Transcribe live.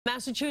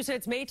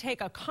Massachusetts may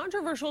take a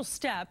controversial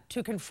step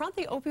to confront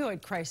the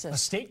opioid crisis. A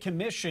state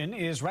commission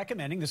is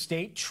recommending the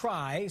state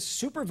try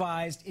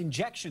supervised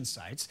injection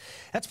sites.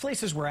 That's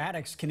places where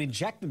addicts can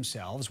inject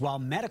themselves while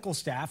medical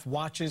staff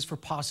watches for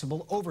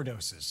possible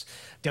overdoses.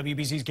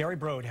 WBZ's Gary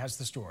Brode has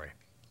the story.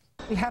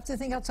 We have to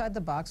think outside the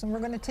box, and we're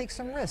going to take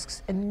some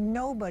risks. And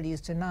nobody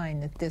is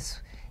denying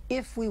that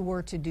if we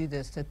were to do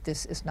this, that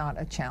this is not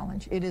a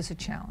challenge. It is a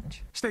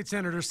challenge. State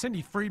Senator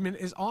Cindy Friedman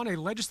is on a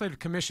legislative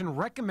commission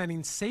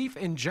recommending safe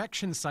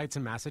injection sites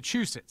in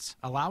Massachusetts,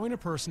 allowing a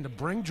person to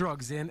bring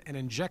drugs in and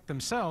inject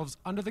themselves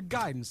under the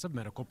guidance of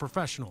medical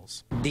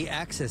professionals. The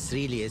access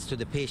really is to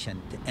the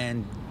patient,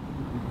 and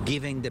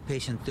giving the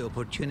patient the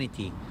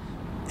opportunity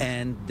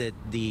and the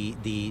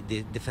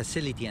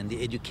facility and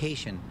the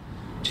education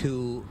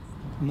to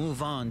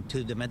move on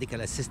to the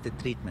medical-assisted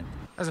treatment.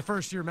 As a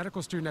first-year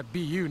medical student at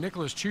BU,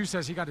 Nicholas Chu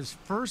says he got his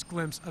first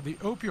glimpse of the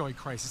opioid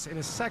crisis in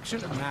a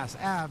section of Mass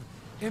Ave,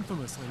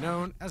 infamously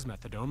known as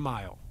Methadone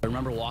Mile. I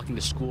remember walking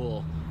to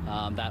school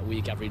that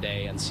week every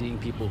day and seeing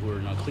people who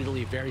are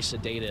clearly very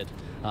sedated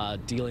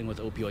dealing with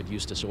opioid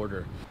use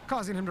disorder.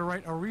 Causing him to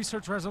write a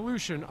research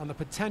resolution on the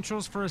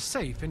potentials for a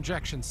safe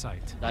injection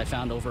site. I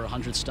found over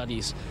 100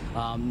 studies.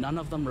 None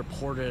of them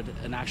reported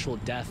an actual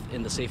death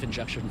in the safe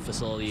injection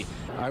facility.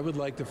 I would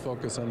like to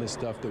focus on the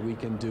stuff that we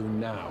can do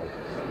now,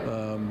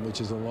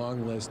 which is a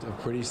long list of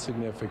pretty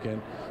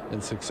significant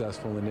and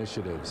successful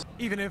initiatives.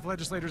 Even if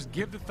legislators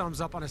give the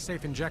thumbs up on a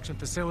safe injection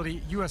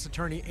facility, U.S.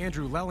 Attorney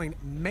Andrew Lelling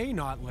may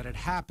not let it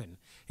happen.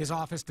 His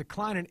office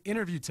declined an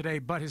interview today,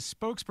 but his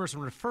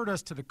spokesperson referred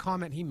us to the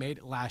comment he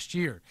made last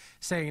year,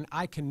 saying,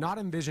 "I cannot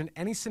envision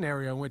any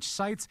scenario in which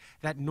sites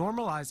that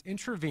normalize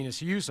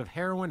intravenous use of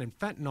heroin and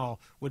fentanyl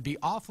would be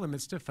off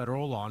limits to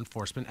federal law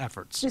enforcement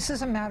efforts." This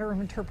is a matter of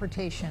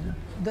interpretation.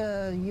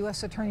 The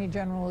U.S. Attorney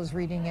General is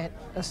reading it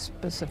a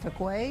specific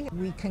way.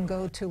 We can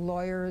go to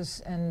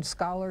lawyers and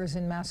scholars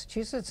in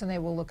Massachusetts, and they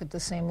will look at the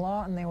same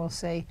law, and they will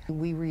say,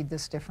 we read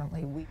this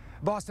differently.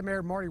 Boston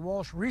Mayor Marty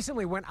Walsh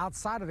recently went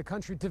outside of the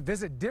country to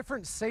visit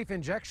different safe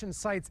injection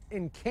sites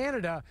in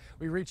Canada.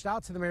 We reached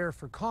out to the mayor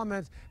for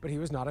comment, but he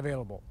was not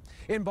available.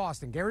 In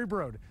Boston, Gary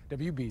Brode,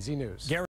 WBZ News.